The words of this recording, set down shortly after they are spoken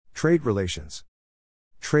Trade relations.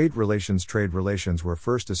 Trade relations were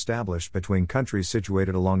first established between countries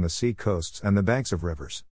situated along the sea coasts and the banks of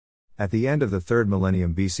rivers. At the end of the 3rd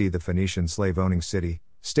millennium BC, the Phoenician slave-owning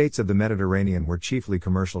states of the Mediterranean were chiefly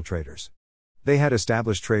commercial traders. They had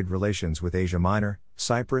established trade relations with Asia Minor,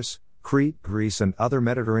 Cyprus, Crete, Greece and other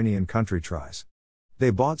Mediterranean country tries.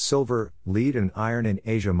 They bought silver, lead and iron in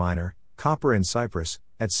Asia Minor, copper in Cyprus,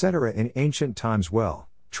 etc. in ancient times.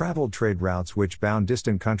 Traveled trade routes which bound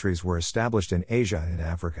distant countries were established in Asia and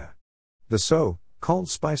Africa. The so-called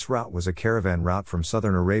spice route was a caravan route from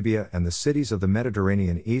southern Arabia and the cities of the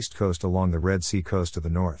Mediterranean east coast along the Red Sea coast to the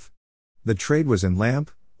north. The trade was in lamp,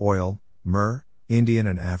 oil, myrrh, Indian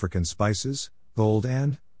and African spices, gold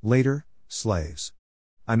and, later, slaves.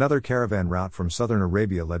 Another caravan route from southern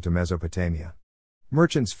Arabia led to Mesopotamia.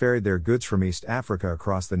 Merchants ferried their goods from East Africa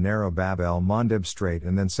across the narrow Bab el-Mandeb Strait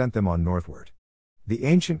and then sent them on northward. The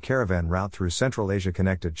ancient caravan route through Central Asia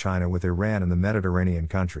connected China with Iran and the Mediterranean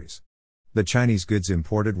countries. The Chinese goods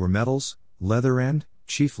imported were metals, leather and,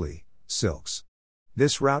 chiefly, silks.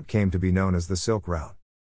 This route came to be known as the Silk Route.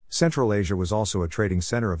 Central Asia was also a trading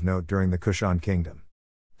center of note during the Kushan Kingdom.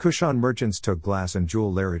 Kushan merchants took glass and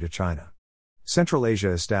jewelry to China. Central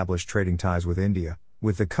Asia established trading ties with India,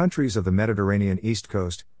 with the countries of the Mediterranean east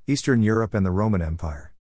coast, Eastern Europe and the Roman Empire.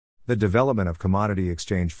 The development of commodity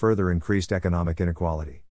exchange further increased economic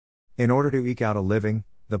inequality. In order to eke out a living,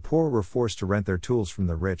 the poor were forced to rent their tools from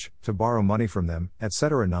the rich, to borrow money from them,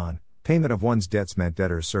 etc. Non-payment of one's debts meant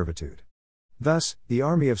debtor's servitude. Thus, the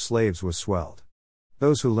army of slaves was swelled.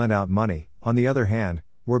 Those who lent out money, on the other hand,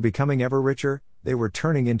 were becoming ever richer. They were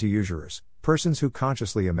turning into usurers, persons who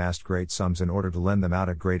consciously amassed great sums in order to lend them out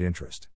at great interest.